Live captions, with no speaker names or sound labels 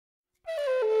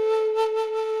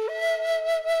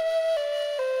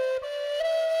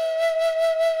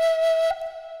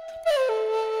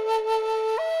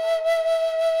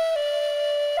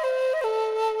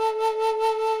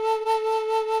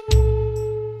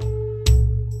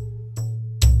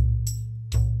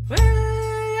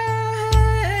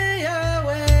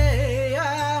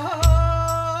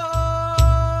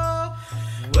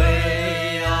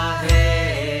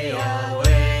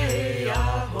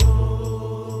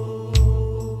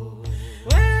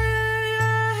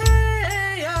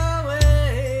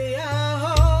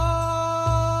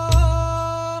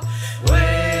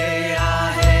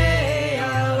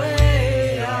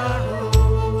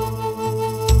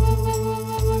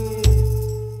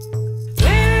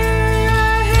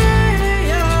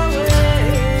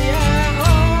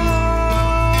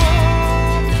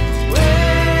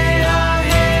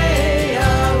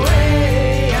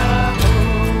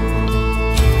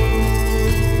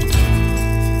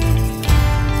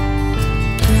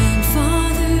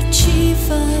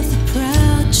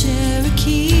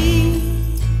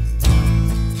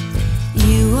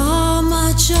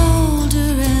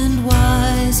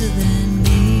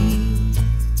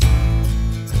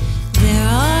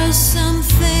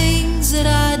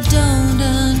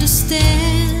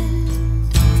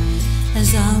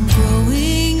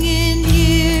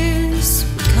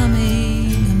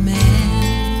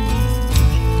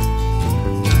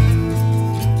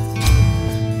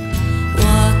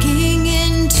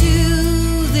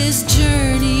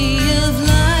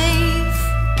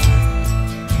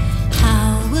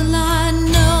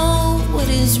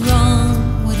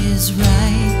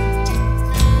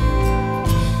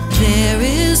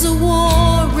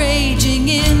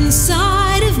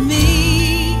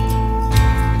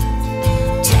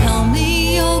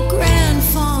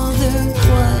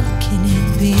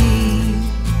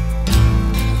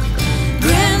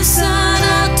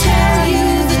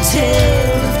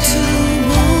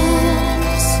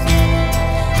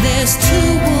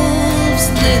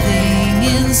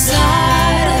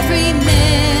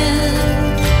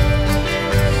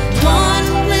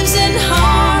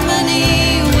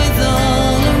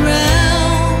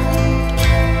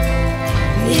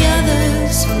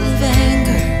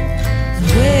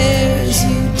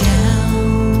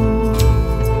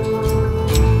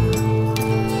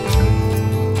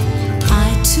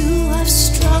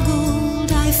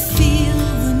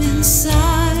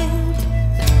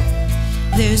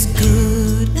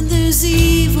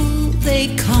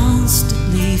they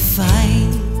constantly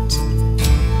fight.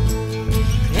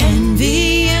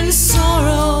 Envy and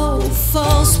sorrow,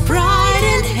 false pride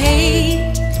and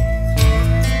hate,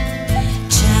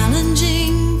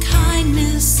 challenging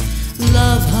kindness,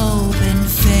 love, hope and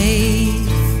faith.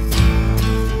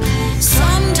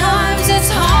 Sometimes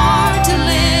it's hard to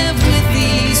live with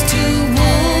these two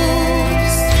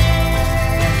wolves,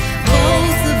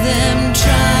 both of them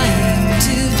trying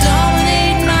to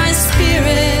dominate my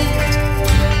spirit.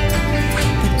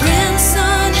 But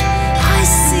grandson, I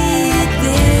see it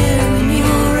there in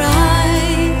your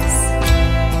eyes.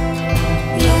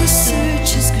 Your search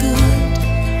is good,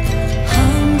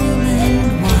 humble and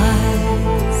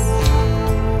wise.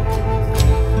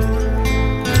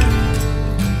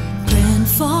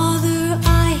 Grandfather, I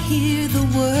hear the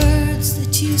words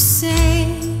that you say,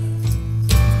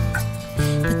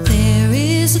 but there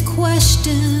is a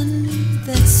question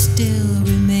that still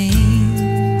remains.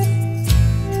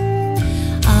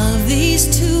 Of these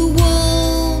two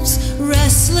wolves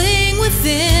wrestling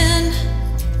within,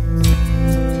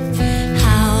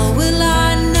 how will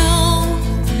I know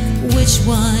which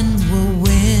one will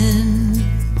win?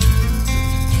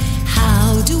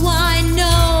 How do I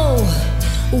know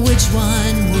which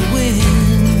one will win?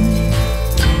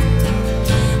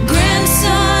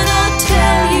 Grandson, I'll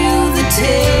tell you the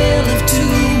tale of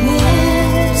two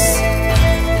wolves.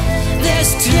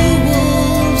 There's two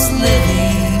wolves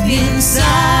living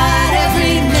inside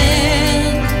every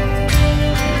man.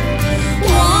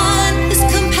 One is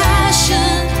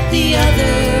compassion, the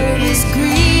other is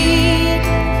greed.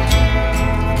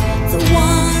 The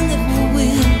one that will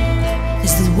win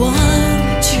is the one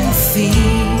that you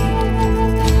feed.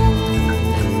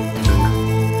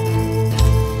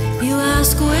 You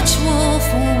ask which wolf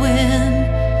will win,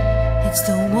 it's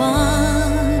the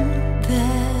one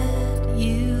that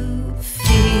you